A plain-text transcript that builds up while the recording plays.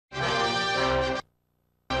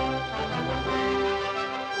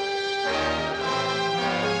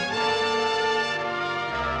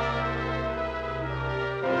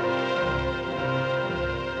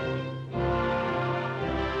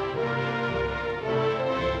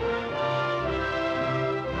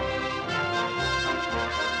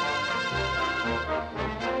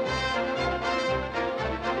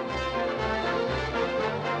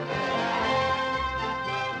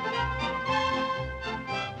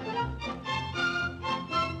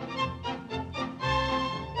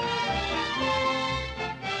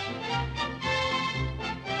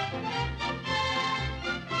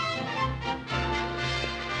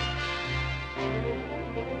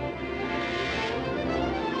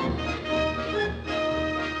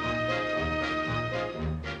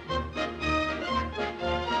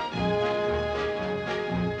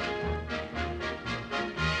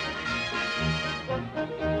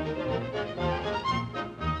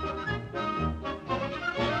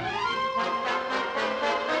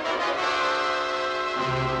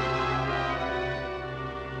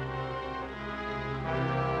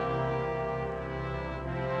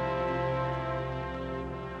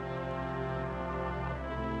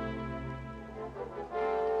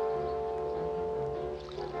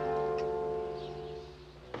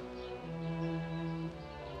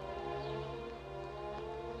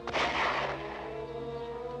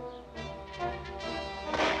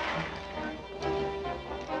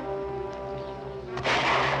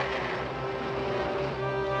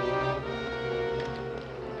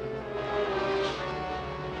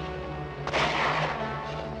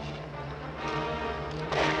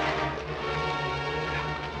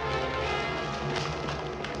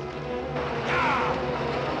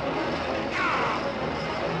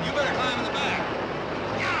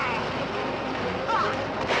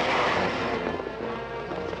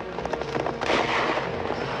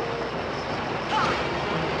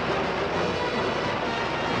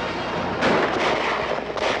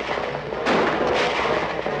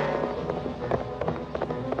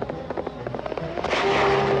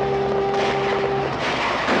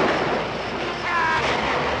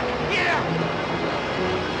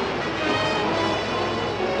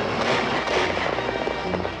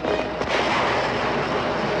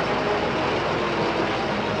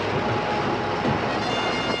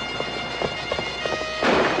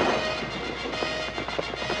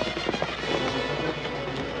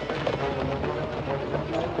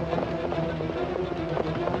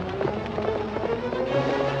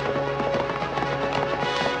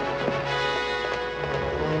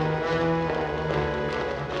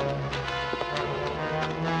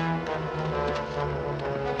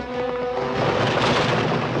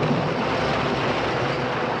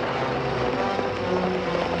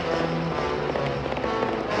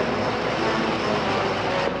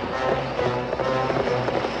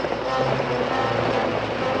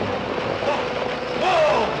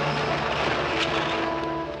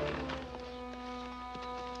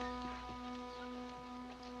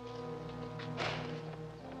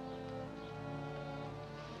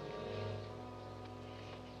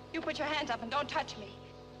You put your hands up and don't touch me.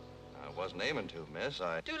 I wasn't aiming to, miss.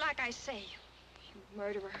 Do like I say, you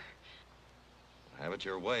murderer. Have it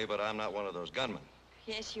your way, but I'm not one of those gunmen.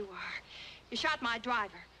 Yes, you are. You shot my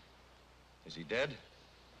driver. Is he dead?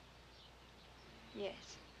 Yes.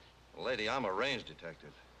 Well, lady, I'm a range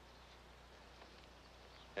detective.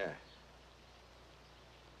 Yeah.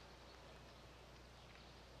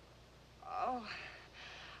 Oh,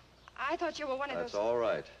 I thought you were one of those... That's all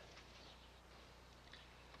right.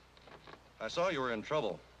 I saw you were in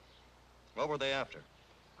trouble. What were they after?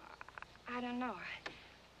 I don't know.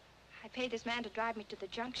 I paid this man to drive me to the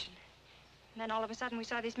junction. And then all of a sudden we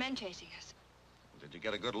saw these men chasing us. Did you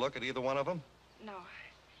get a good look at either one of them? No.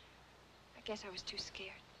 I guess I was too scared.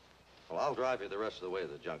 Well, I'll drive you the rest of the way to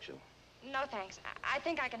the junction. No, thanks. I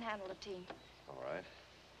think I can handle the team. All right.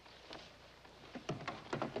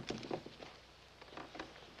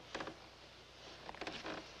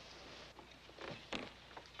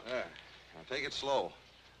 There. Now take it slow.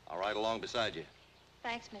 I'll ride along beside you.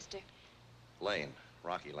 Thanks, mister. Lane.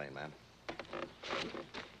 Rocky Lane, ma'am.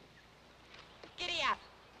 Giddy up.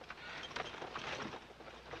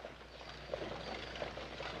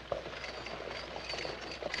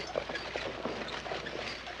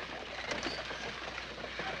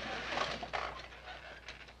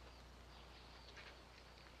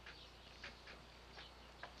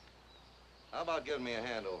 How about giving me a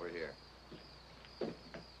hand over here?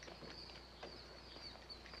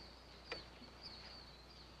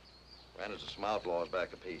 Manage to some outlaws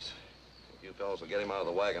back a piece. If you fellas will get him out of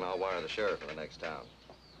the wagon, I'll wire the sheriff in the next town.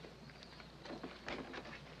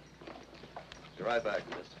 Be right back,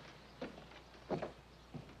 miss.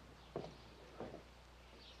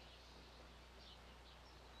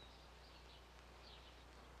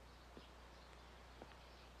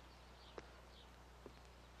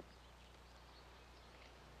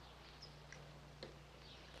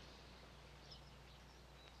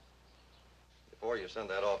 Before you send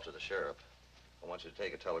that off to the sheriff, I want you to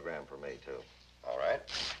take a telegram from me, too. All right.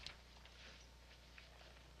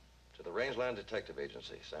 To the Rangeland Detective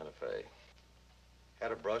Agency, Santa Fe.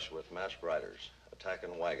 Had a brush with masked riders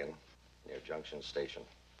attacking wagon near Junction Station.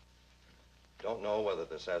 Don't know whether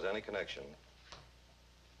this has any connection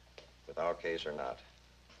with our case or not.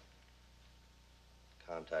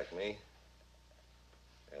 Contact me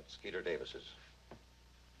at Skeeter Davis's.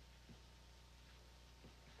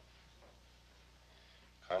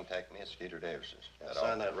 Contact me at Skeeter Davis's.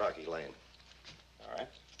 Sign that Rocky Lane. All right.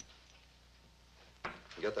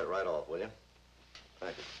 Get that right off, will you?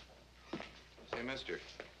 Thank you. Say, mister,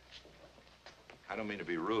 I don't mean to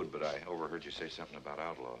be rude, but I overheard you say something about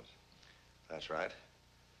outlaws. That's right.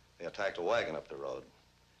 They attacked a wagon up the road.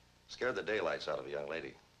 Scared the daylights out of a young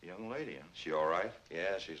lady. Young lady, huh? She all right?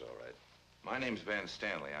 Yeah, she's all right. My name's Van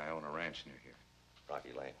Stanley. I own a ranch near here.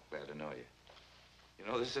 Rocky Lane. Glad to know you. You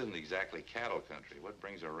know, this isn't exactly cattle country. What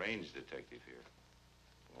brings a range detective here?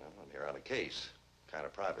 Well, I'm here on a case. Kind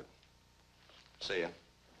of private. See ya.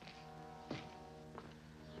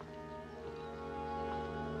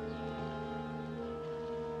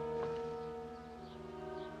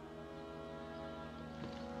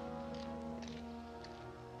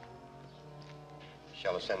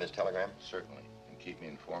 Shall I send this telegram? Certainly. And keep me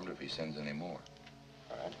informed if he sends any more.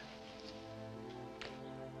 All right.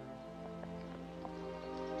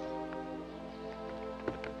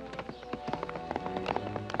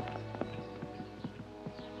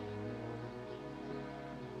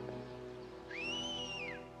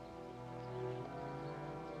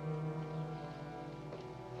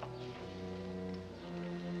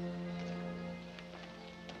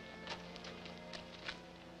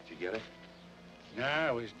 Did you get it? Nah,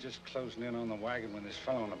 I was just closing in on the wagon when this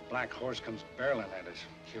fellow on a black horse comes barreling at us.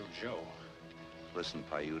 Killed Joe. Listen,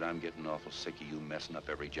 Paiute, I'm getting awful sick of you messing up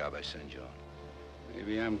every job I send you on.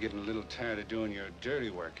 Maybe I'm getting a little tired of doing your dirty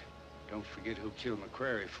work. Don't forget who killed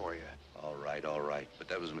McCrary for you. All right. But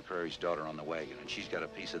that was McCrary's daughter on the wagon, and she's got a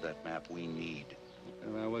piece of that map we need.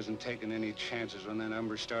 Well, I wasn't taking any chances when that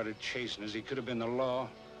umber started chasing us. He could have been the law.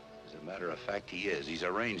 As a matter of fact, he is. He's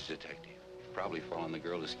a range detective. He's probably following the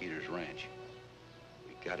girl to Skeeter's ranch.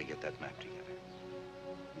 We gotta get that map together.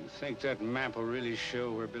 You think that map will really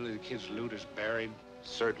show where Billy the Kid's loot is buried?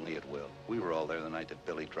 Certainly it will. We were all there the night that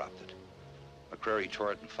Billy dropped it. McCrary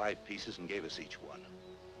tore it in 5 pieces and gave us each one.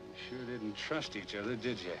 You sure didn't trust each other,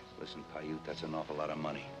 did you? Listen, Paiute, that's an awful lot of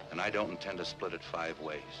money. And I don't intend to split it 5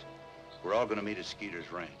 ways. We're all gonna meet at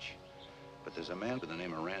Skeeter's ranch. But there's a man by the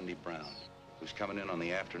name of Randy Brown who's coming in on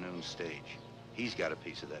the afternoon stage. He's got a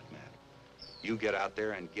piece of that map. You get out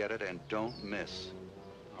there and get it, and don't miss.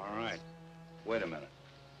 All right. Wait a minute.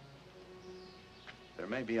 There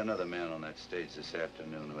may be another man on that stage this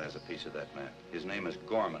afternoon who has a piece of that map. His name is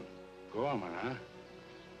Gorman. Gorman, huh?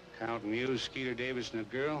 Counting you, Skeeter Davis, and a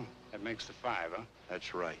girl? That makes the 5, huh?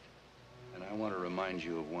 That's right. And I want to remind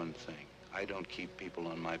you of one thing. I don't keep people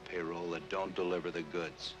on my payroll that don't deliver the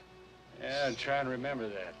goods. Yeah, I'll try and remember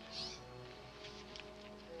that.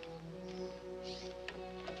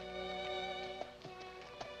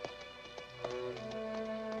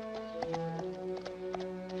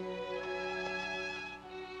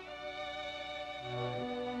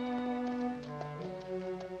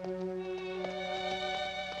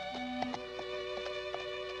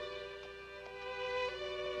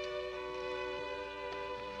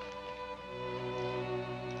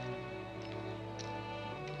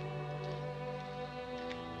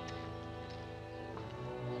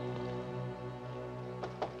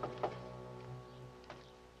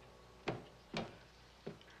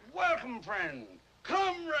 Welcome, friend.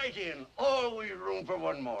 Come right in. Always room for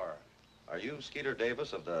one more. Are you Skeeter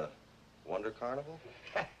Davis of the Wonder Carnival?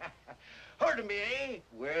 Heard of me, eh?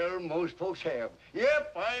 Well, most folks have.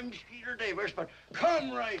 Yep, I'm Skeeter Davis, but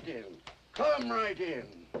come right in. Come right in.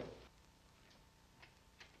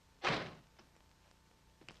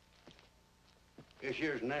 This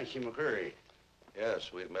here's Nancy McCurry.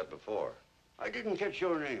 Yes, we've met before. I didn't catch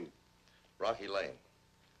your name. Rocky Lane.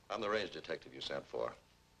 I'm the range detective you sent for.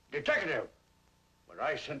 Detective. But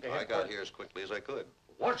I sent the I got here as quickly as I could.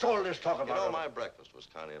 What's all this talk You about? know, my breakfast was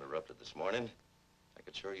kind of interrupted this morning. I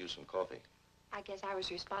could sure use some coffee. I guess I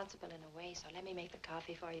was responsible in a way, so let me make the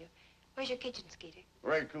coffee for you. Where's your kitchen, Skeeter?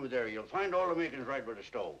 Right through there. You'll find all the makings right by the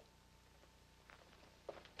stove.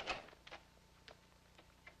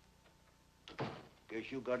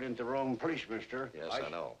 Guess you got into the wrong place, mister. Yes, I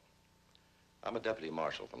know. I'm a deputy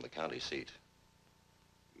marshal from the county seat.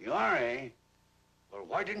 You are, eh? Well,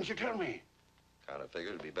 why didn't you tell me? Kind of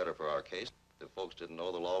figured it'd be better for our case if folks didn't know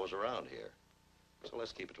the law was around here. So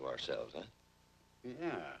let's keep it to ourselves, huh?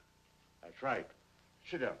 Yeah, that's right.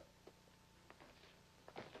 Sit down.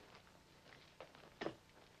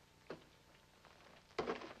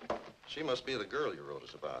 She must be the girl you wrote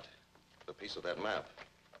us about. The piece of that map.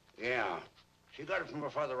 Yeah, she got it from her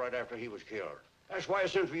father right after he was killed. That's why I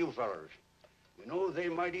sent for you fellers. You know, they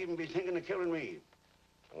might even be thinking of killing me.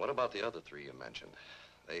 What about the other 3 you mentioned?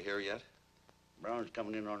 They here yet? Brown's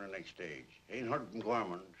coming in on the next stage. Ain't heard from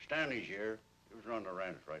Gorman. Stanley's here. He was on the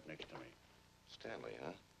ranch right next to me. Stanley,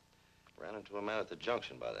 huh? Ran into a man at the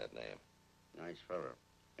junction by that name. Nice fella.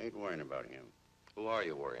 Ain't worrying about him. Who are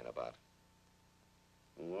you worrying about?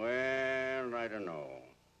 Well, I don't know.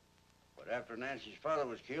 But after Nancy's father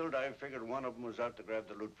was killed, I figured one of them was out to grab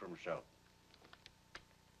the loot for himself.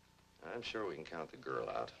 I'm sure we can count the girl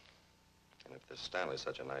out. And if this Stanley's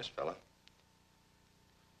such a nice fella,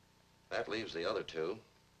 that leaves the other 2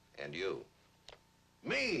 and you.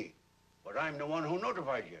 Me? But I'm the one who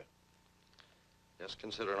notified you. Just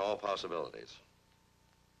considering all possibilities.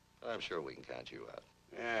 I'm sure we can count you out.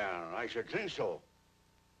 Yeah, I should think so.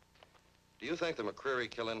 Do you think the McCreary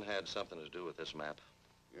killing had something to do with this map?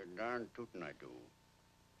 You're darn tootin' I do.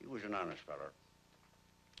 He was an honest feller.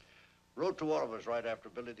 Wrote to all of us right after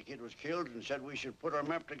Billy the Kid was killed and said we should put our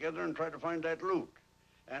map together and try to find that loot.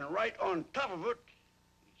 And right on top of it,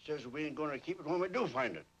 he says we ain't gonna keep it when we do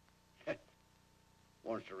find it.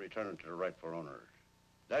 Wants to return it to the rightful owners.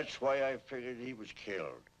 That's why I figured he was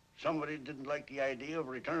killed. Somebody didn't like the idea of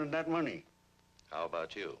returning that money. How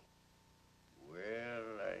about you?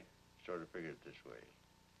 Well, I sort of figured it this way.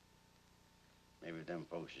 Maybe them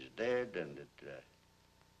folks is dead and it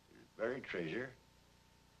buried treasure,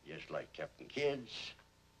 just like Captain Kidd's.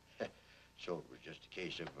 So it was just a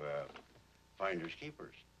case of finders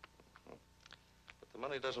keepers. But the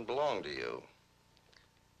money doesn't belong to you.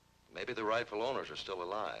 Maybe the rightful owners are still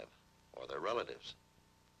alive, or their relatives.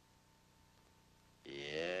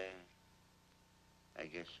 Yeah, I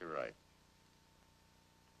guess you're right.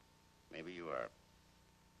 Maybe you are.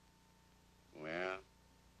 Well,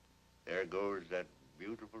 there goes that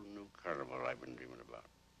beautiful new carnival I've been dreaming about.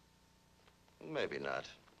 Maybe not.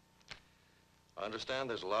 I understand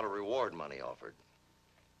there's a lot of reward money offered.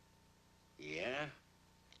 Yeah?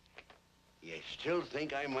 You still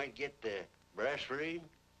think I might get the brass ring?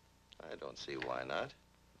 I don't see why not.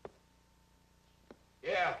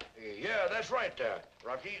 Yeah, that's right,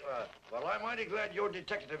 Rocky. Well, I'm mighty glad your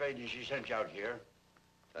detective agency sent you out here.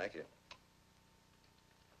 Thank you.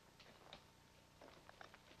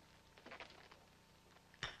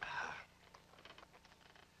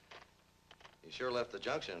 You sure left the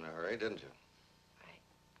junction in a hurry, didn't you?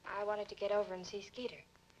 I wanted to get over and see Skeeter.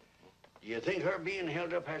 Do you think her being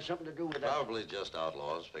held up has something to do with that? Probably just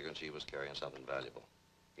outlaws, figuring she was carrying something valuable.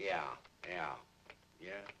 Yeah. Yeah,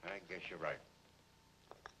 I guess you're right.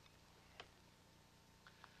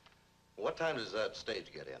 What time does that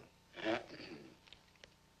stage get in?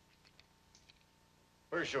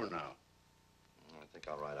 Pretty soon now. I think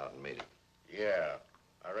I'll ride out and meet him. Yeah,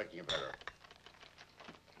 I reckon you better.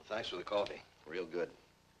 Thanks for the coffee. Real good.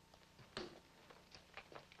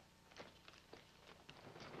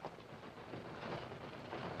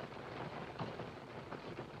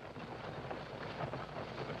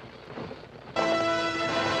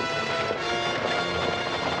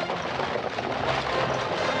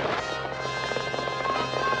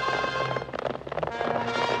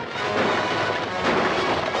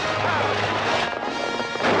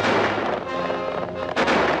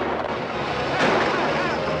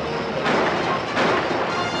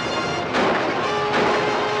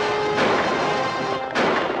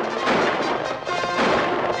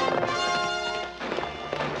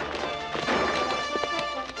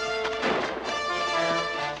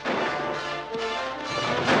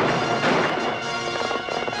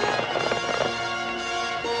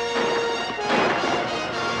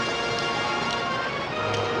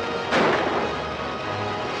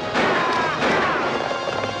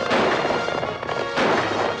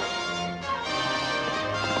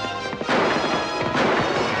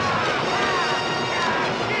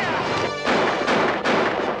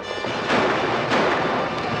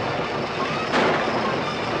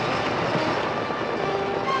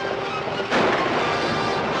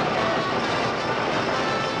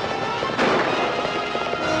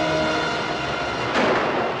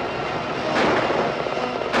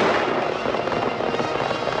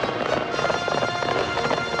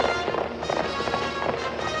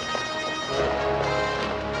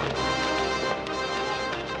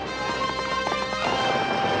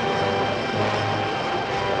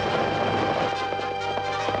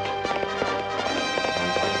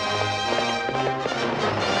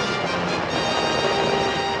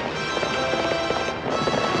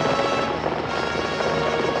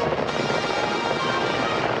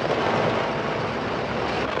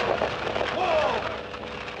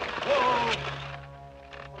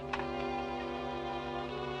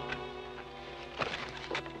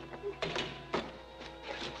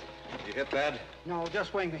 You hit bad? No,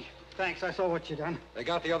 just wing me. Thanks, I saw what you done. They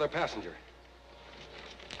got the other passenger.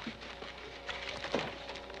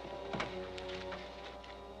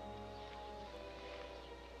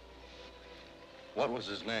 What was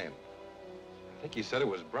his name? I think he said it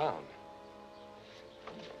was Brown.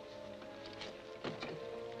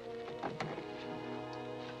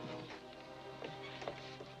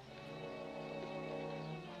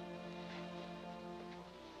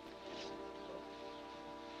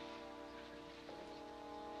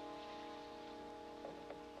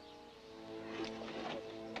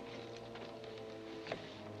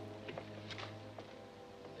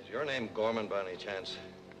 Is your name Gorman by any chance?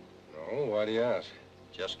 No, why do you ask?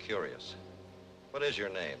 Just curious. What is your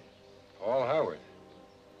name? Paul Howard.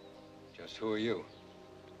 Just who are you?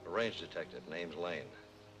 A range detective. Name's Lane.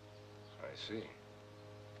 I see.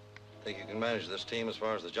 Think you can manage this team as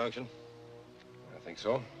far as the junction? I think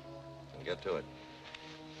so. Then get to it.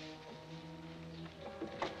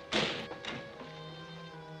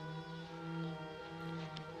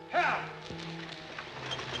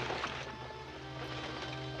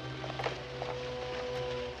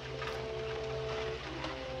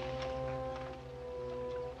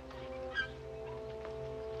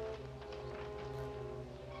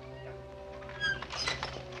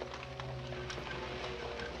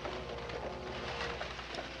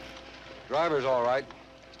 Driver's all right.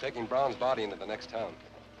 He's taking Brown's body into the next town.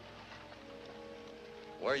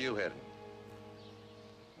 Where are you heading?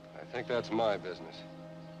 I think that's my business.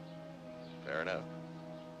 Fair enough.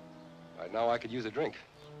 Right now, I could use a drink.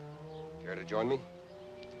 Care to join me?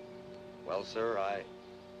 Well, sir, I'll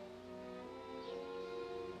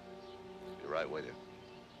be right with you.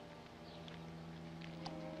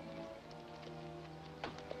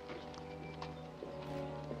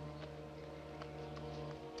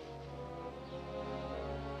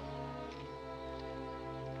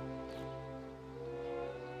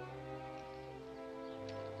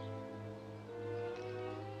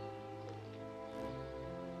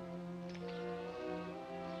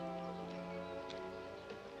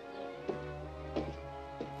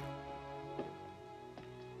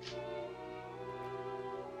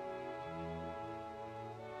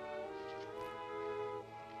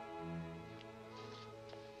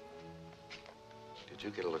 Did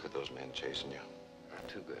you get a look at those men chasing you? Not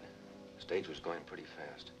too good. The stage was going pretty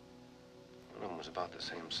fast. One of them was about the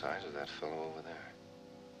same size as that fellow over there.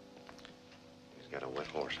 He's got a wet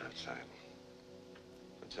horse outside.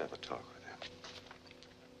 Let's have a talk with him.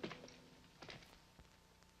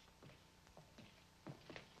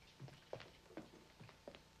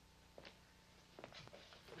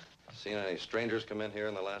 Seen any strangers come in here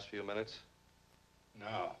in the last few minutes?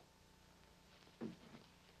 No.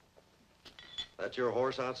 That your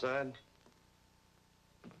horse outside?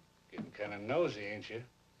 Getting kind of nosy, ain't you?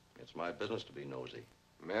 It's my business to be nosy.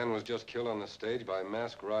 Man was just killed on the stage by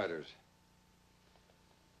masked riders.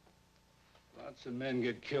 Lots of men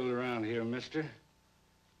get killed around here, mister.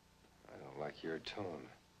 I don't like your tone.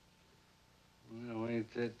 Well,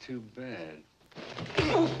 ain't that too bad?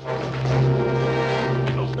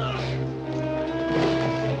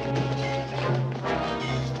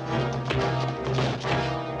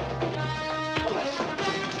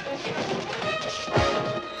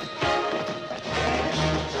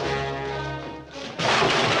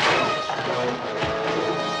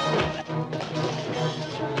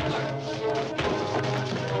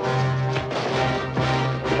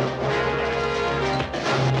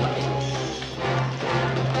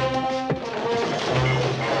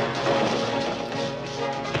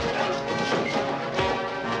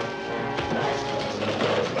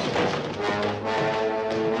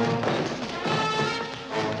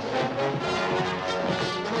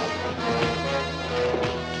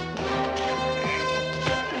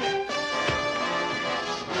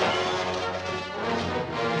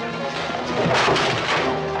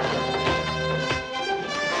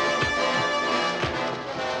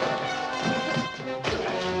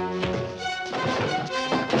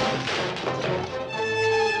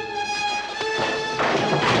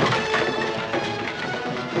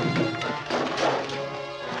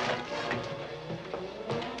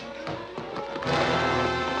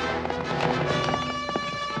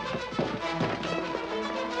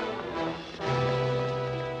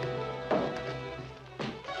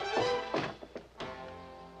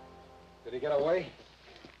 Did he get away?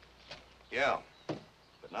 Yeah.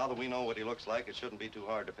 But now that we know what he looks like, it shouldn't be too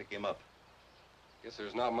hard to pick him up. Guess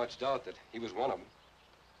there's not much doubt that he was one of them.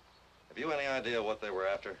 Have you any idea what they were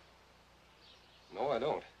after? No, I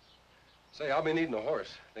don't. Say, I'll be needing a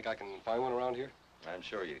horse. Think I can find one around here? I'm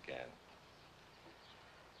sure you can.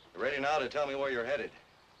 You ready now to tell me where you're headed?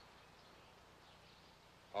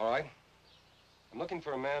 All right. I'm looking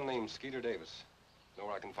for a man named Skeeter Davis. Know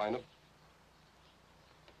where I can find him?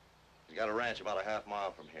 He's got a ranch about a half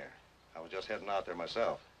mile from here. I was just heading out there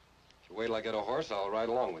myself. If you wait till I get a horse, I'll ride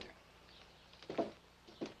along with you. Did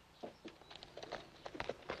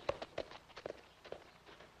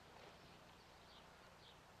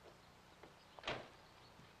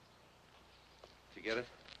you get it?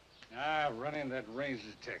 Ah, running that range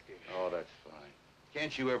detective. Oh, that's fine.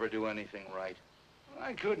 Can't you ever do anything right? Well,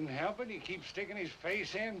 I couldn't help it. He keeps sticking his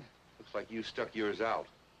face in. Looks like you stuck yours out.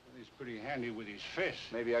 Well, he's pretty handy with his fists.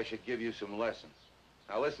 Maybe I should give you some lessons.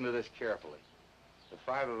 Now listen to this carefully. The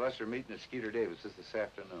 5 of us are meeting at Skeeter Davis's this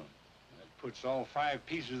afternoon. That puts all 5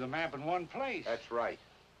 pieces of the map in one place. That's right.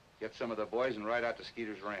 Get some of the boys and ride out to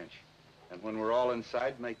Skeeter's ranch. And when we're all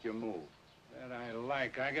inside, make your move. That I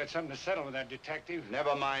like. I got something to settle with that detective.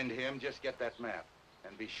 Never mind him, just get that map.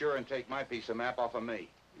 And be sure and take my piece of map off of me.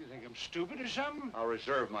 You think I'm stupid or something? I'll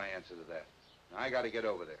reserve my answer to that. Now, I gotta get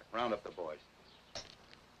over there. Round up the boys.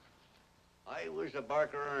 I was a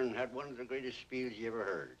barker and had one of the greatest spiels you ever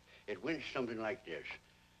heard. It went something like this.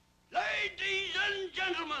 Ladies and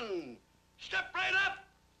gentlemen, step right up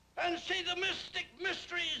and see the mystic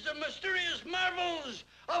mysteries and mysterious marvels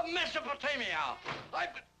of Mesopotamia.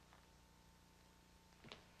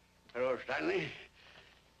 Hello, Stanley.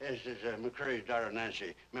 This is McCurry's daughter,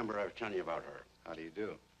 Nancy. Remember I was telling you about her. How do you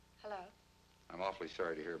do? Hello. I'm awfully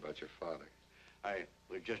sorry to hear about your father. I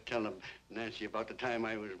was just telling Nancy about the time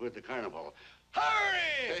I was with the carnival.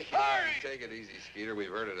 Hurry! Hurry! Take it easy, Skeeter. We've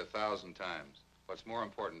heard it 1,000 times. What's more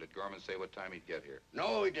important, did Gorman say what time he'd get here?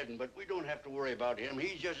 No, he didn't, but we don't have to worry about him.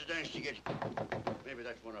 He's just as anxious to get... Maybe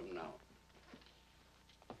that's one of them now.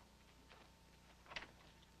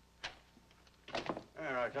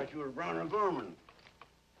 There, I thought you were Brown or Gorman.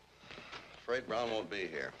 Afraid Brown won't be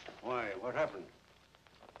here. Why? What happened?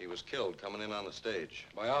 He was killed coming in on the stage.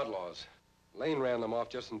 By outlaws. Lane ran them off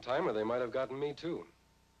just in time, or they might have gotten me, too.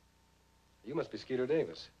 You must be Skeeter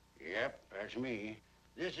Davis. Yep, that's me.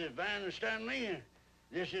 This is Van Stanley.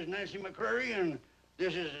 This is Nancy McCurry, and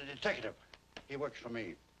this is the detective. He works for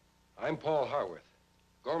me. I'm Paul Harworth.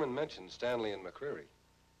 Gorman mentioned Stanley and McCreary,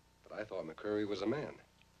 but I thought McCreary was a man.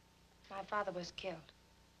 My father was killed.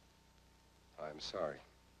 I'm sorry.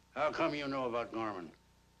 How come you know about Gorman?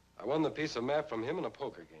 I won the piece of map from him in a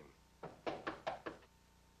poker game.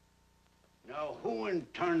 Now, who in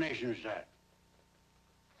tarnation's that?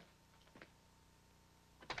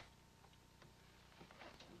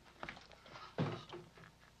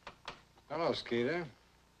 Hello, Skeeter.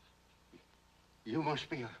 You must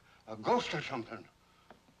be a ghost or something.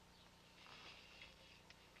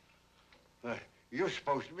 You're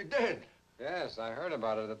supposed to be dead. Yes, I heard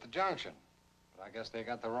about it at the junction. But I guess they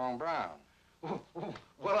got the wrong Brown.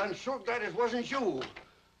 Well, I'm sure glad it wasn't you.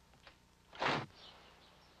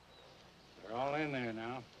 They're all in there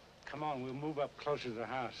now. Come on, we'll move up closer to the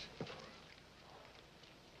house.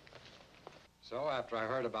 So after I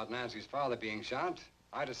heard about Nancy's father being shot,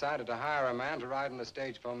 I decided to hire a man to ride in the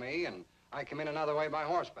stage for me, and I came in another way by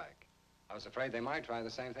horseback. I was afraid they might try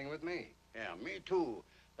the same thing with me. Yeah, me too.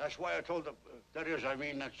 That's why I told the...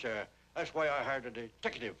 that's why I hired a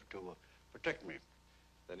detective to protect me.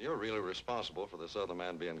 Then you're really responsible for this other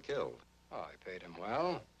man being killed. Oh, I paid him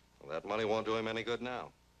well. Well, that money won't do him any good now.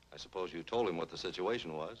 I suppose you told him what the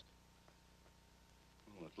situation was.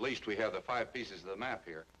 Well, at least we have the 5 pieces of the map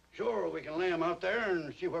here. Sure, we can lay them out there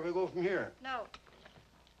and see where we go from here. No,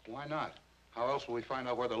 Why not? How else will we find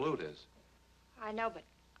out where the loot is? I know, but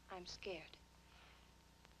I'm scared.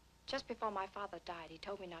 Just before my father died, he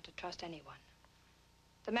told me not to trust anyone.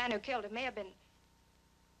 The man who killed him may have been...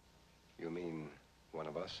 You mean one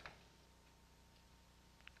of us?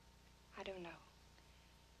 I don't know.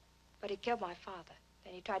 But he killed my father.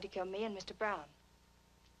 Then he tried to kill me and Mr. Brown.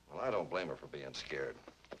 Well, I don't blame her for being scared.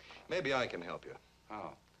 Maybe I can help you.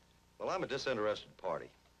 How? Well, I'm a disinterested party.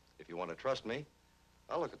 If you want to trust me,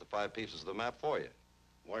 I'll look at the 5 pieces of the map for you.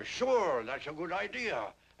 Well, sure, that's a good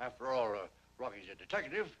idea. After all, Rocky's a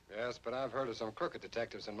detective. Yes, but I've heard of some crooked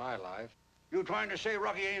detectives in my life. You trying to say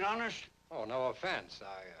Rocky ain't honest? Oh, no offense.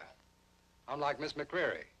 I'm like Miss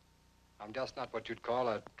McCreary. I'm just not what you'd call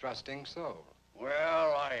a trusting soul. Well,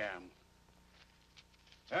 I am.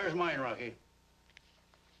 There's mine, Rocky.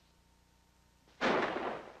 You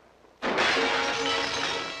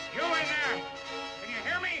in there! Can you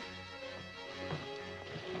hear me?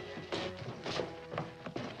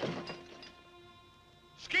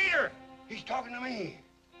 Skeeter! He's talking to me.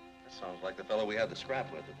 That sounds like the fellow we had the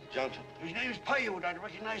scrap with at the junction. His name's Paiute. I'd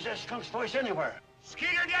recognize that skunk's voice anywhere.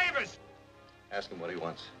 Skeeter Davis! Ask him what he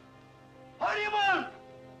wants. What do you want?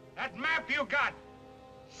 That map you got.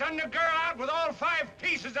 Send the girl out with all 5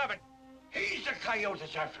 pieces of it. He's the coyote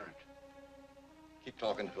that's after it. Keep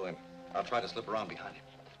talking to him. I'll try to slip around behind him.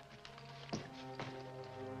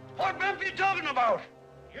 What map you talking about?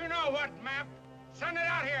 You know what map. Send it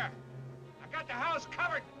out here. I got the house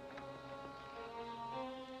covered.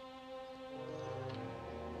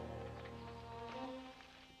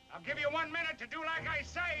 I'll give you 1 minute to do like I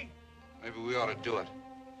say. Maybe we ought to do it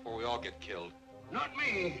before we all get killed. Not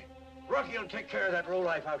me. Rocky will take care of that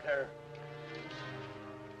lowlife out there.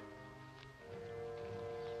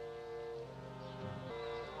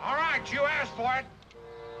 All right, you asked for it.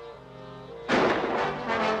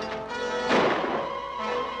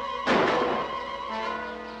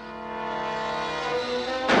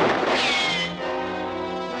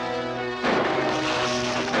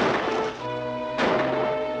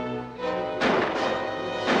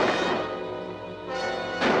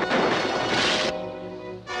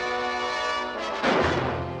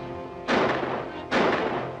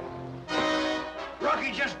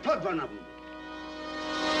 Rocky just plugged one of them.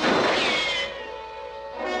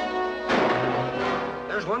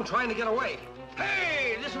 There's one trying to get away.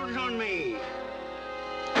 Hey, this one's on me.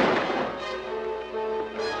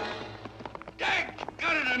 Dag,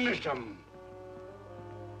 got it, I missed him.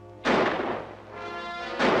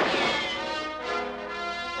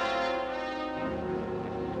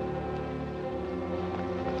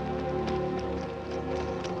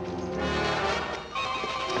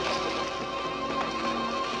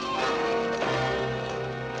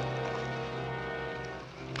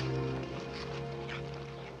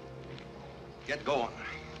 Get going.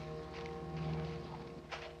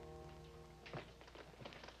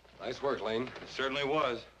 Nice work, Lane. It certainly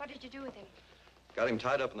was. What did you do with him? Got him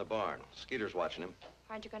tied up in the barn. Skeeter's watching him.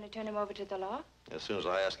 Aren't you going to turn him over to the law? As soon as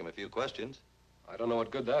I ask him a few questions. I don't know what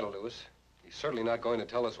good that'll do us. He's certainly not going to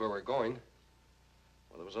tell us where we're going.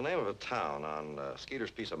 Well, there was the name of a town on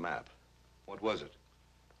Skeeter's piece of map. What was it?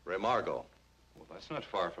 Remargo. Well, that's not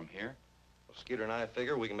far from here. Well, Skeeter and I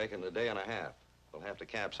figure we can make it in a day and a half. We'll have to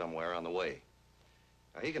camp somewhere on the way.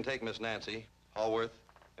 Now, he can take Miss Nancy, Hallworth,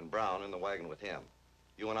 and Brown in the wagon with him.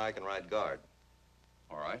 You and I can ride guard.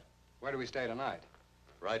 All right. Where do we stay tonight?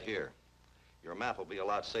 Right here. Your map will be a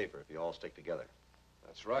lot safer if you all stick together.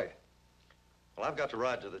 That's right. Well, I've got to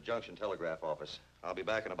ride to the Junction Telegraph office. I'll be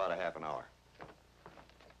back in about a half an hour.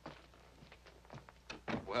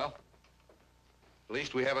 Well, at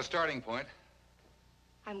least we have a starting point.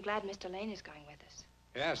 I'm glad Mr. Lane is going with us.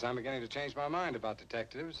 Yes, I'm beginning to change my mind about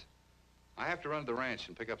detectives. I have to run to the ranch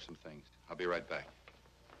and pick up some things. I'll be right back.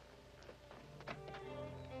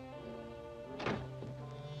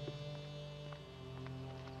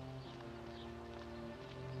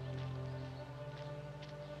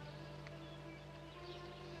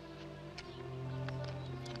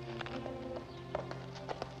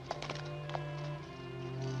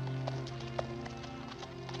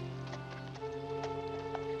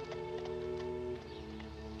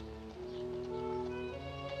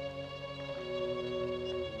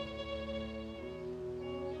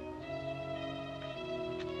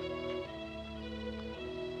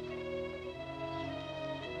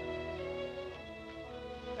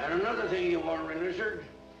 another thing, you ornery lizard.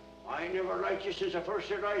 I never liked you since I first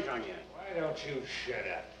set eyes on you. Why don't you shut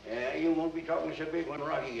up? Yeah, you won't be talking so big when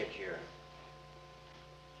Rocky gets here.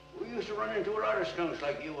 We used to run into a lot of skunks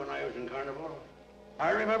like you when I was in Carnival.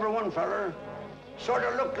 I remember one feller, sort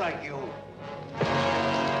of looked like you.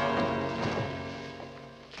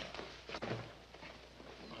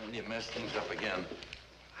 Well, you messed things up again.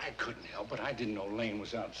 I couldn't help it. I didn't know Lane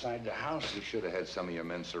was outside the house. You should have had some of your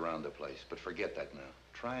men surround the place, but forget that now.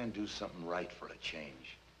 Try and do something right for a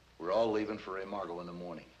change. We're all leaving for Margot in the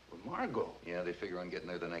morning. With Margot? Yeah, they figure on getting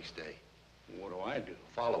there the next day. What do I do?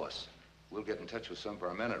 Follow us. We'll get in touch with some of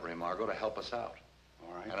our men at Margot to help us out.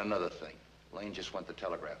 All right. And another thing. Lane just went to the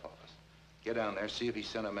telegraph office. Get down there, see if he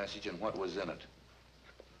sent a message and what was in it.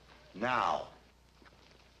 Now.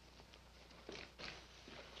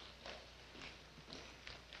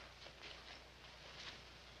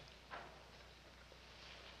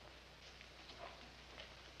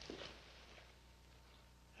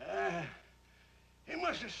 He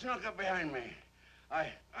must have snuck up behind me. I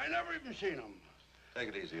never even seen him. Take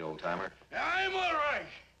it easy, old-timer. I'm all right.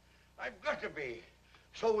 I've got to be.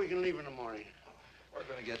 So we can leave in the morning. We're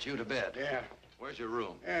gonna get you to bed. Yeah. Where's your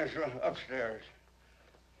room? Yes, upstairs.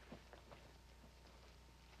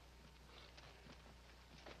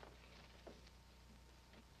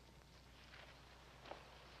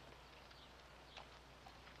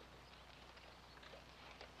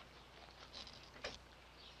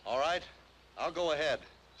 All right, I'll go ahead.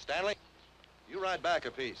 Stanley, you ride back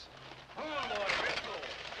a piece. Come on, boy, let's go.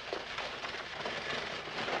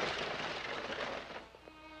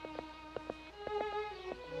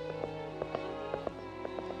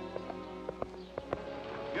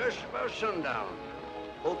 Just about sundown.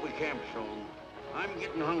 Hope we camp soon. I'm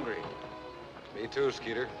getting hungry. Me too,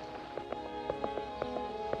 Skeeter.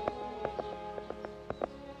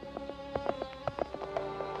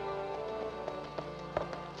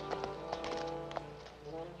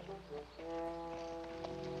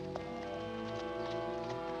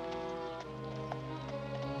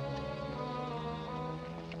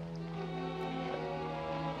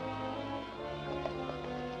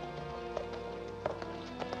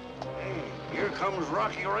 Here comes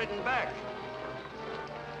Rocky riding back.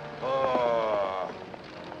 Oh.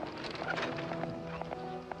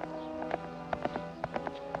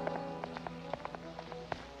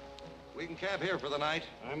 We can camp here for the night.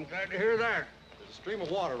 I'm glad to hear that. There's a stream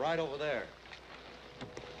of water right over there.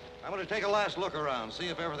 I'm going to take a last look around, see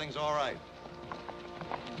if everything's all right.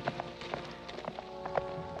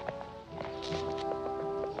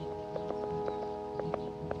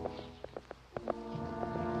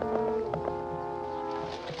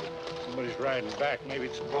 Somebody's riding back. Maybe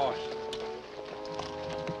it's the boss.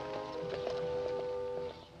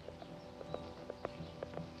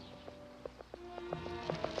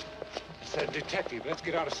 It's that detective. Let's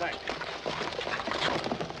get out of sight.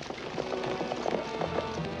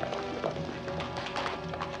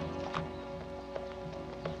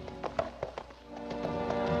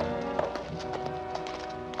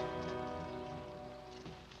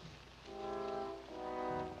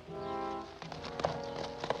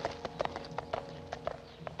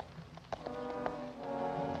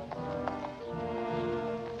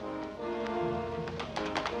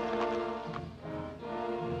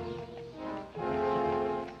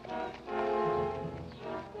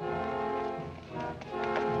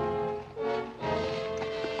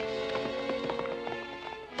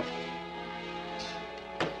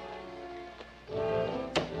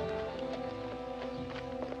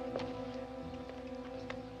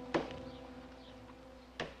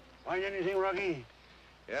 Find anything, Rocky?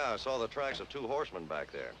 Yeah, I saw the tracks of 2 horsemen back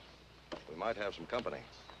there. We might have some company.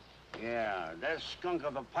 Yeah, that skunk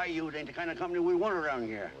of a Paiute ain't the kind of company we want around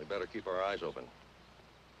here. We better keep our eyes open.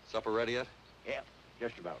 Supper ready yet? Yeah,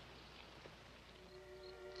 just about.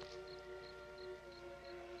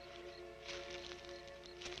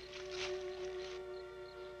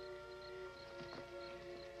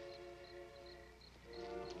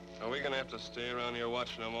 Are we gonna have to stay around here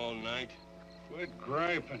watching them all night? Quit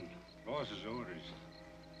griping. Boss's orders.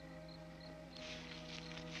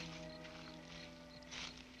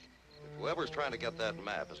 Whoever's trying to get that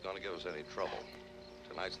map is going to give us any trouble.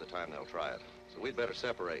 Tonight's the time they'll try it. So we'd better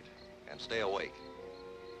separate and stay awake.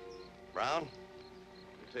 Brown,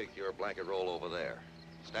 you take your blanket roll over there.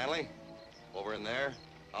 Stanley, over in there.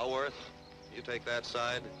 Alworth, you take that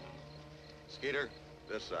side. Skeeter,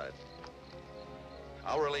 this side.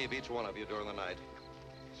 I'll relieve each one of you during the night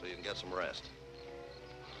so you can get some rest.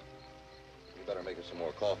 You better make us some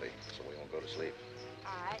more coffee so we won't go to sleep.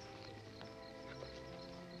 All right.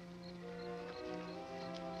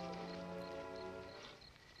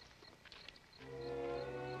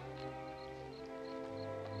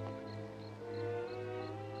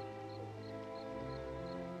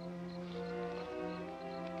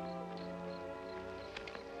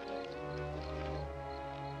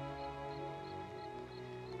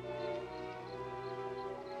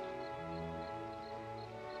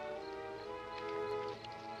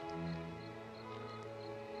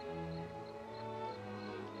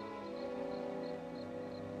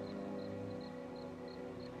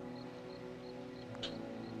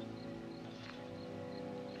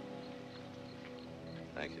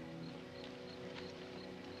 Thank you.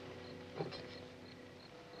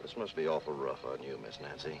 This must be awful rough on you, Miss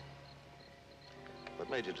Nancy. What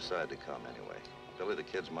made you decide to come anyway? Billy the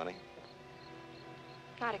kid's money?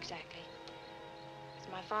 Not exactly.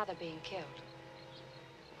 It's my father being killed.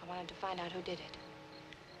 I wanted to find out who did it.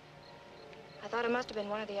 I thought it must have been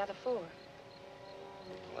one of the other four.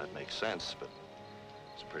 Well, that makes sense, but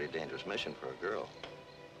it's a pretty dangerous mission for a girl.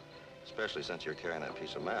 Especially since you're carrying that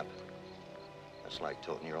piece of map. That's like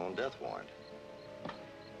toting your own death warrant.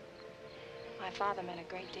 My father meant a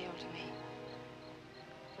great deal to me.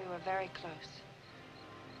 We were very close.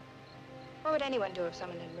 What would anyone do if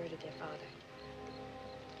someone had murdered their father?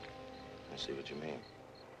 I see what you mean.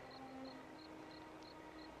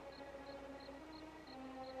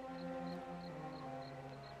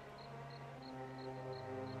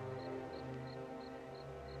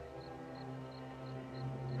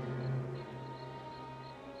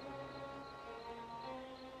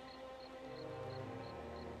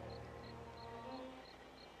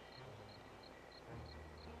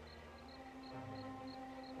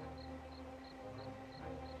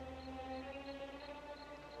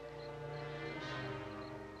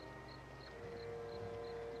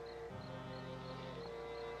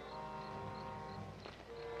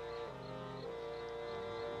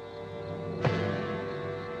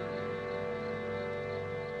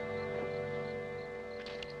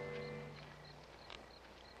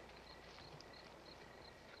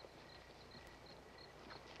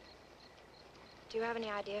 Do you have any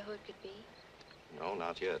idea who it could be? No,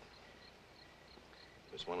 not yet.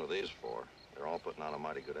 It's one of these four. They're all putting on a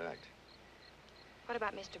mighty good act. What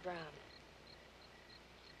about Mr. Brown?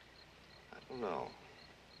 I don't know.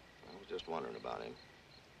 I was just wondering about him.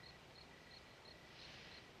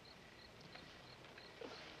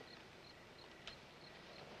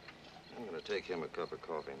 I'm going to take him a cup of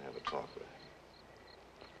coffee and have a talk with him.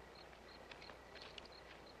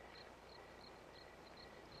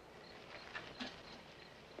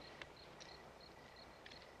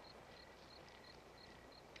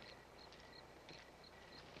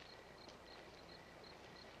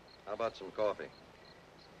 How about some coffee?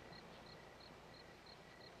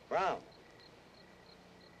 Brown.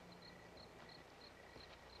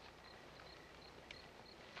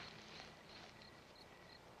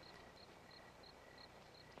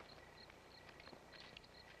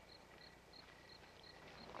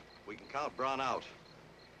 We can count Brown out.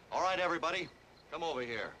 All right, everybody, come over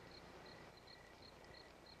here.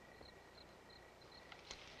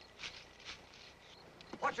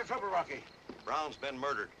 What's the trouble, Rocky? Brown's been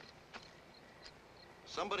murdered.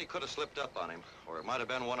 Somebody could have slipped up on him, or it might have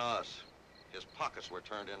been one of us. His pockets were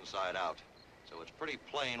turned inside out, so it's pretty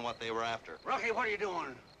plain what they were after. Rocky, what are you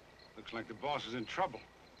doing? Looks like the boss is in trouble.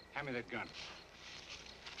 Hand me that gun.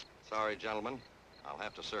 Sorry, gentlemen. I'll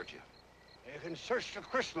have to search you. You can search till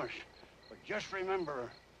Christmas, but just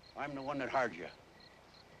remember, I'm the one that hired you.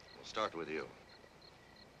 We'll start with you.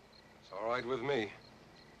 It's all right with me.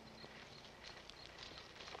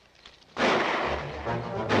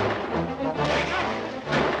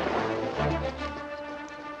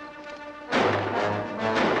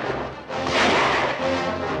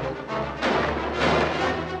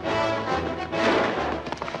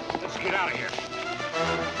 Let's get out of here.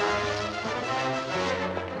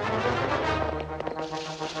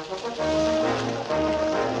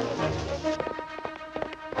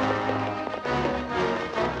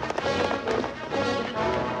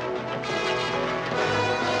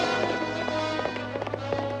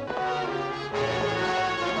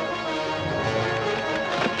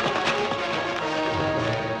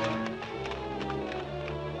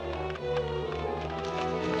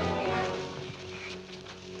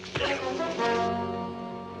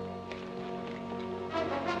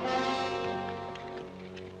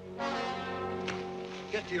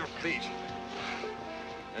 Get to your feet.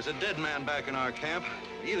 There's a dead man back in our camp.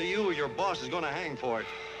 Either you or your boss is going to hang for it.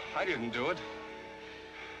 I didn't do it.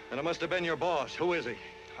 And it must have been your boss. Who is he?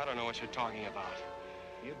 I don't know what you're talking about.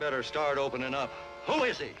 You better start opening up. Who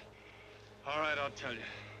is he? All right, I'll tell you.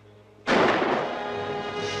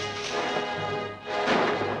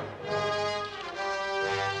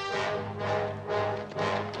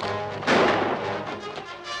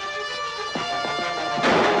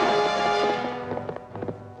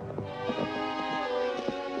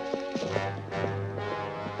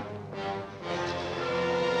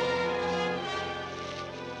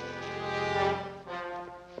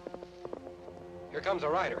 Here comes a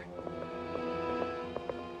rider.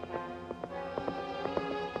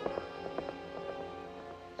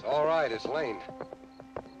 It's all right, it's Lane.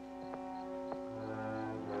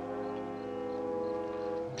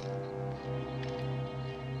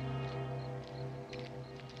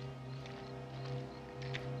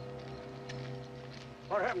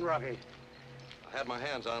 What happened, Rocky? I had my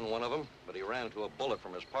hands on one of them, but he ran into a bullet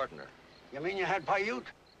from his partner. You mean you had Paiute?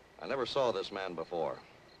 I never saw this man before.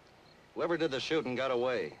 Whoever did the shooting got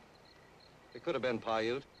away. It could have been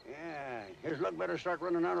Paiute. Yeah, his luck better start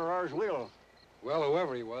running out or ours will. Well,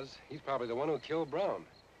 whoever he was, he's probably the one who killed Brown.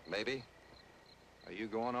 Maybe. Are you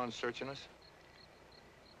going on searching us?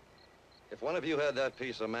 If one of you had that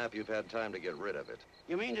piece of map, you've had time to get rid of it.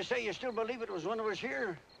 You mean to say you still believe it was one of us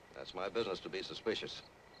here? That's my business to be suspicious.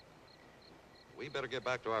 We better get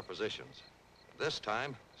back to our positions. This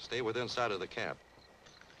time, stay within sight of the camp.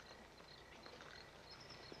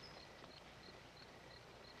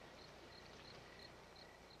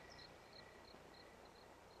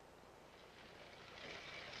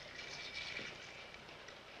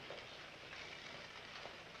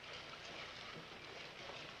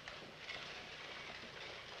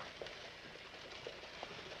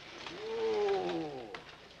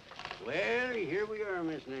 Well, here we are,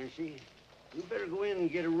 Miss Nancy. You better go in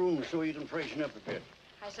and get a room so you can freshen up a bit.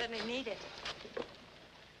 I certainly need it.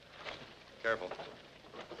 Careful.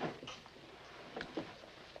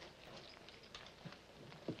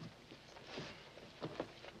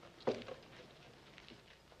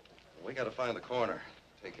 We gotta find the corner.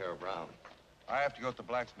 Take care of Brown. I have to go to the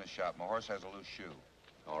blacksmith shop. My horse has a loose shoe.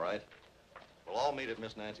 All right. We'll all meet at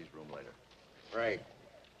Miss Nancy's room later. Right.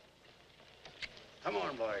 Come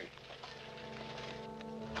on, boy.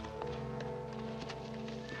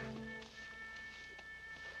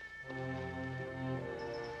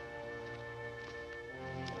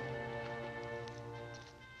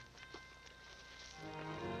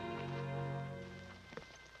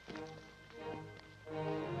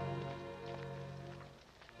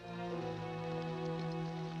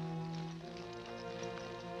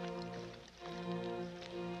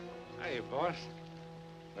 Hey, boss.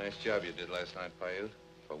 Nice job you did last night, Paiute.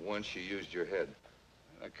 For once, you used your head.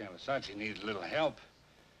 That kind of thought you needed a little help.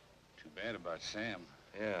 Too bad about Sam.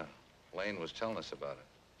 Yeah, Lane was telling us about it.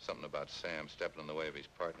 Something about Sam stepping in the way of his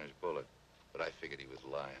partner's bullet. But I figured he was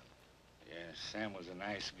lying. Yeah, Sam was a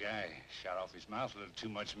nice guy. Shot off his mouth a little too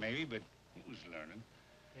much, maybe, but he was learning.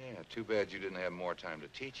 Yeah, too bad you didn't have more time to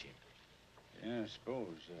teach him. Yeah, I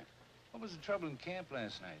suppose. What was the trouble in camp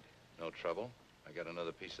last night? No trouble. I got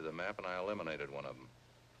another piece of the map, and I eliminated one of them.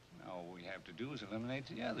 Now, all we have to do is eliminate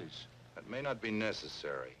the others. That may not be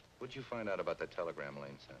necessary. What'd you find out about that telegram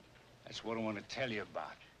Lane sent? That's what I want to tell you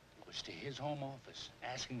about. It was to his home office,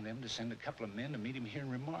 asking them to send a couple of men to meet him here in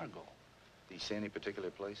Remargo. Did he say any particular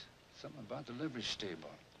place? Something about the livery stable.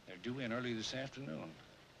 They're due in early this afternoon.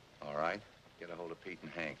 All right. Get a hold of Pete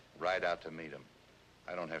and Hank. Ride out to meet them.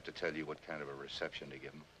 I don't have to tell you what kind of a reception to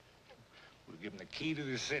give them. We'll give them the key to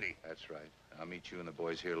the city. That's right. I'll meet you and the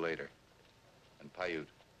boys here later. And Paiute,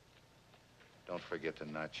 don't forget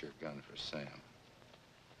to notch your gun for Sam.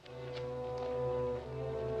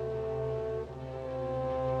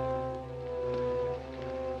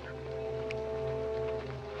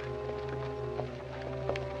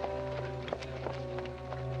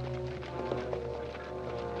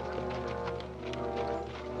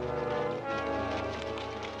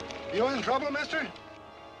 You in trouble, mister?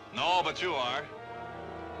 No, but you are.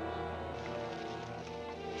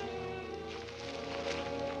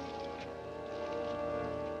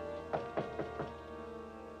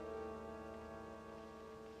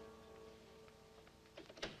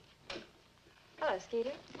 Hello,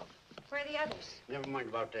 Skeeter. Where are the others? Never mind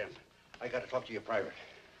about them. I got to talk to you private.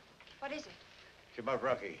 What is it? It's about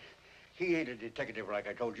Rocky. He ain't a detective like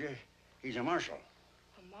I told you. He's a marshal.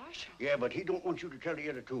 A marshal? Yeah, but he don't want you to tell the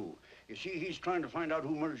other two. You see, he's trying to find out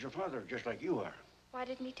who murdered your father, just like you are. Why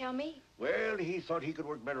didn't he tell me? Well, he thought he could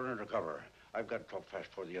work better undercover. I've got to talk fast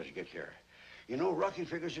before the others get here. You know, Rocky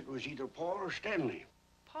figures it was either Paul or Stanley.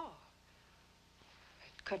 Paul.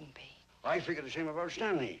 It couldn't be. I figure the same about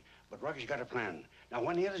Stanley, but Rocky's got a plan. Now,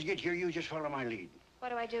 when the others get here, you just follow my lead. What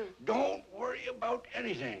do I do? Don't worry about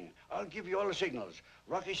anything. I'll give you all the signals.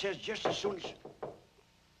 Rocky says just as soon as...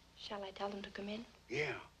 Shall I tell them to come in?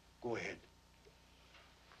 Yeah, go ahead.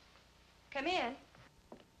 Come in.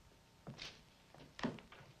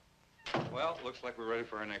 Well, looks like we're ready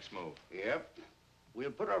for our next move. Yep.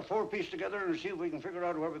 We'll put our four-piece together and see if we can figure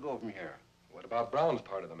out where we go from here. What about Brown's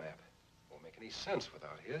part of the map? Won't make any sense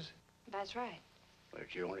without his. That's right.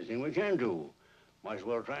 That's the only thing we can do. Might as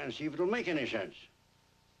well try and see if it'll make any sense.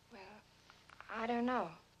 Well, I don't know.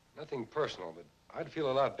 Nothing personal, but I'd feel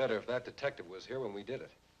a lot better if that detective was here when we did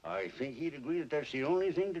it. I think he'd agree that that's the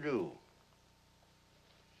only thing to do.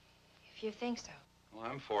 If you think so. Well,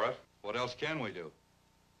 I'm for it. What else can we do?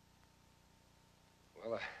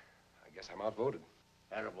 Well, I guess I'm outvoted.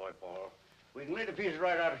 Attaboy, Paul. We can lay the pieces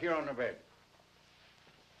right out here on the bed.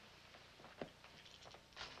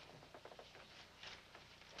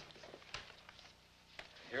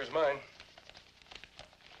 Here's mine.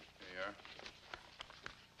 Here you are.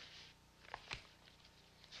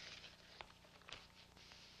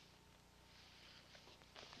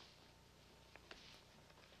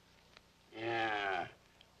 Yeah,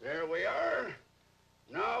 there we are.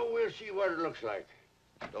 Now we'll see what it looks like.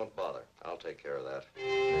 Don't bother. I'll take care of that.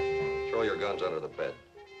 Throw your guns under the bed.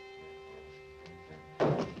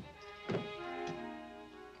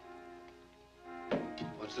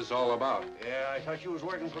 What's this all about? Yeah, I thought you was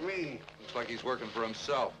working for me. Looks like he's working for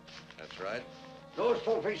himself. That's right. Those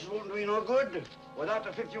poor faces won't do you no good. Without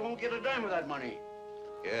the 50, you won't get a dime of that money.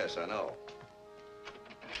 Yes, I know.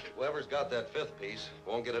 Whoever's got that fifth piece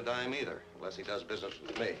won't get a dime either, unless he does business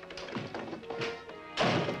with me.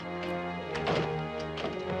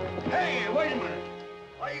 Hey, wait a minute.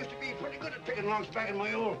 I used to be pretty good at picking locks back in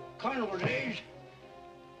my old carnival days.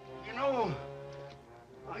 You know,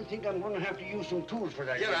 I think I'm going to have to use some tools for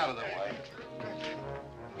that. Get out of the way.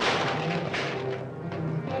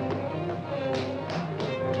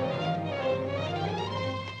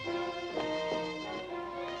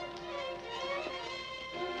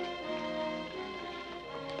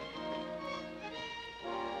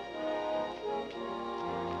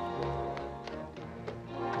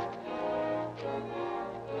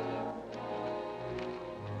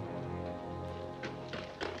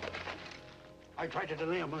 I tried to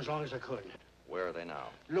delay them as long as I could. Where are they now?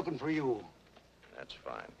 Looking for you. That's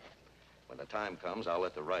fine. When the time comes, I'll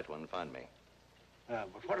let the right one find me. But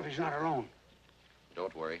what if he's not alone?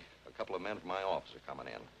 Don't worry. A couple of men from my office are coming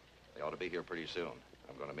in. They ought to be here pretty soon.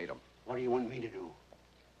 I'm going to meet them. What do you want me to do?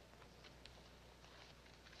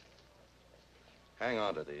 Hang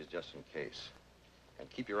on to these just in case. And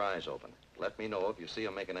keep your eyes open. Let me know if you see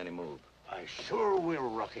them making any move. I sure will,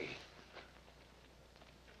 Rocky.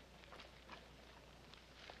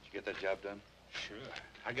 Did you get that job done? Sure.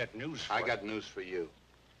 I got news for I you. got news for you.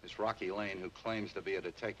 This Rocky Lane, who claims to be a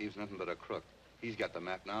detective, is nothing but a crook. He's got the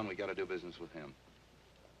map now, and we got to do business with him.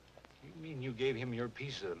 You mean you gave him your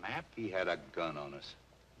piece of the map? He had a gun on us.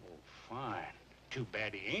 Oh, fine. Too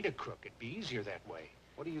bad he ain't a crook. It'd be easier that way.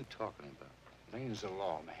 What are you talking about? Lane's a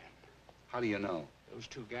lawman. How do you know? Those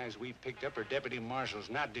two guys we picked up are deputy marshals,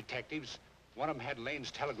 not detectives. One of them had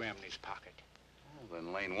Lane's telegram in his pocket. Well,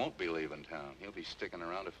 then Lane won't be leaving town. He'll be sticking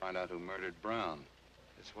around to find out who murdered Brown.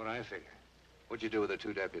 That's what I figure. What'd you do with the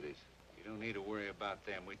two deputies? You don't need to worry about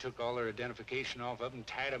them. We took all their identification off of them,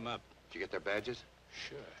 tied them up. Did you get their badges?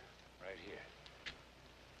 Sure. Right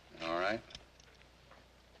here. All right.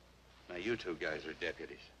 Now, you two guys are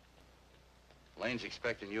deputies. Lane's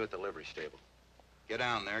expecting you at the livery stable. Get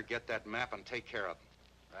down there, get that map, and take care of him.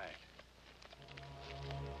 Right.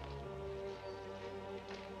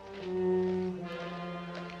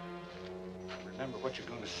 Remember what you're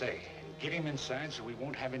going to say. And get him inside so we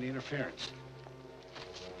won't have any interference.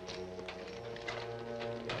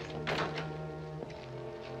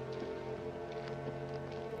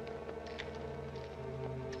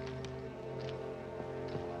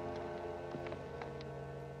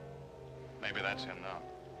 Maybe that's him now.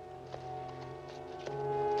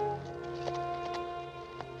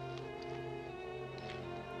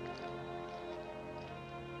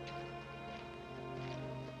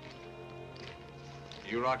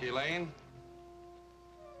 You Rocky Lane?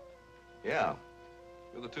 Yeah.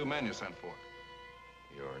 You're the two men you sent for.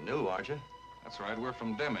 You're new, aren't you? That's right, we're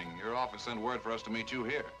from Deming. Your office sent word for us to meet you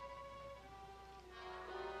here.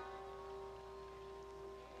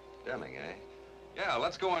 Deming, eh? Yeah,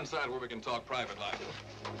 let's go inside where we can talk private like.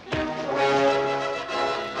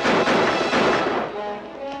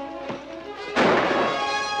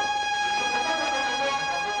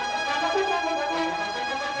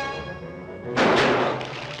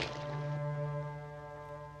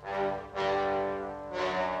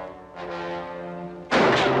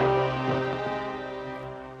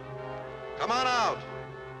 Come on out.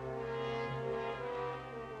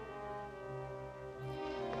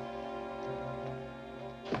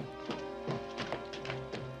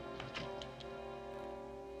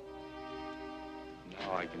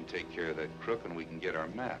 Now I can take care of that crook, and we can get our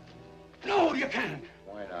map. No, you can't.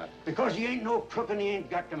 Why not? Because he ain't no crook and he ain't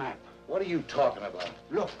got the map. What are you talking about?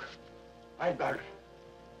 Look, I've got it.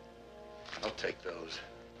 I'll take those.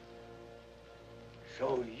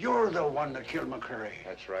 So you're the one that killed McCurry.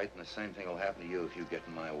 That's right, and the same thing will happen to you if you get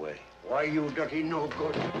in my way. Why, you dirty no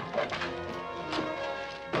good.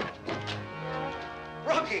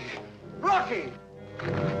 Rocky! Rocky!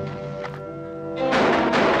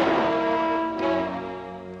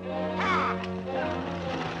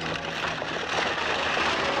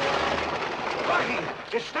 Rocky!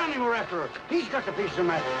 It's Stanley we're after. He's got the piece of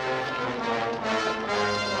map.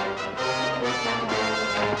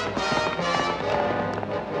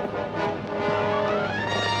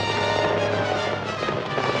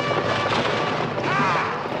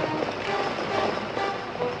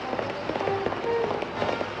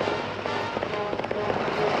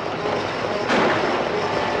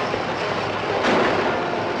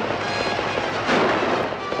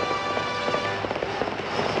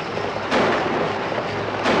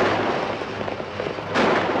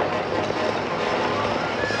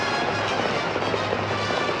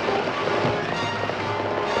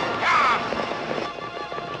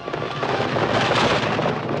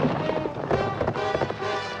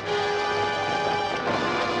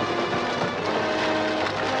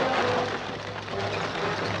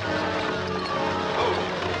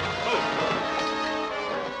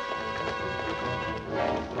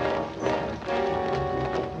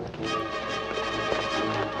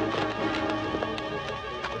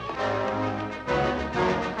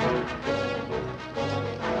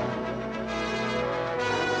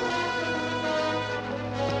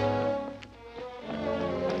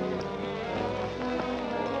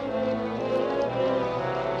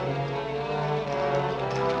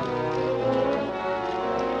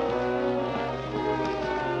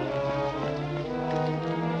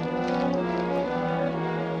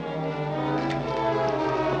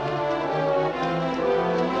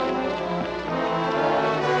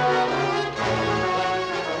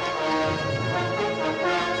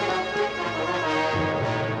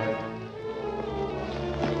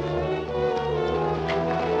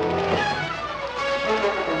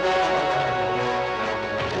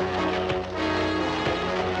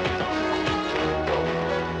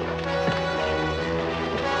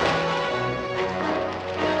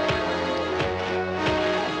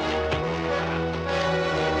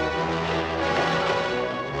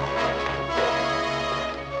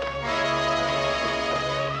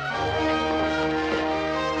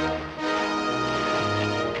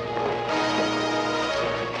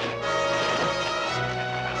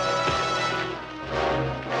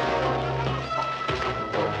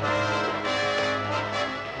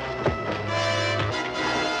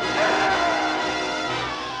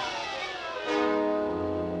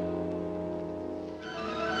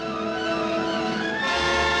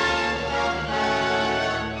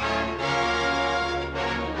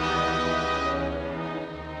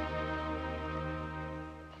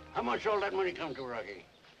 How much all that money come to, Rocky?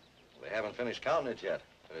 We haven't finished counting it yet.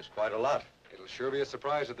 There's quite a lot. It'll sure be a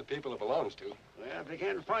surprise to the people it belongs to. Well, if they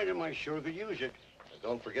can't find him, I sure could use it. But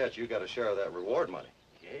don't forget, you got a share of that reward money.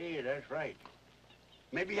 Yeah, that's right.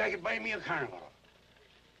 Maybe I could buy me a carnival.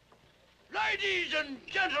 Ladies and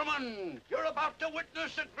gentlemen, you're about to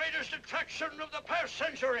witness the greatest attraction of the past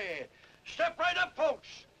century. Step right up, folks.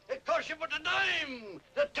 It costs you but a dime,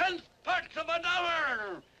 the 10th part of a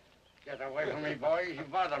dollar. Get away from me, boys. You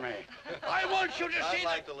bother me. I want you to see... I'd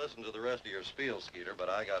like to listen to the rest of your spiel, Skeeter, but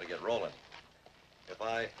I got to get rolling. If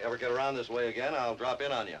I ever get around this way again, I'll drop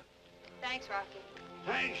in on you. Thanks, Rocky.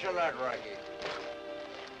 Thanks a lot, Rocky.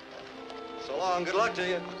 So long. Good luck to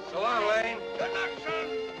you. So long, Lane. Good luck,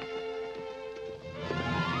 son.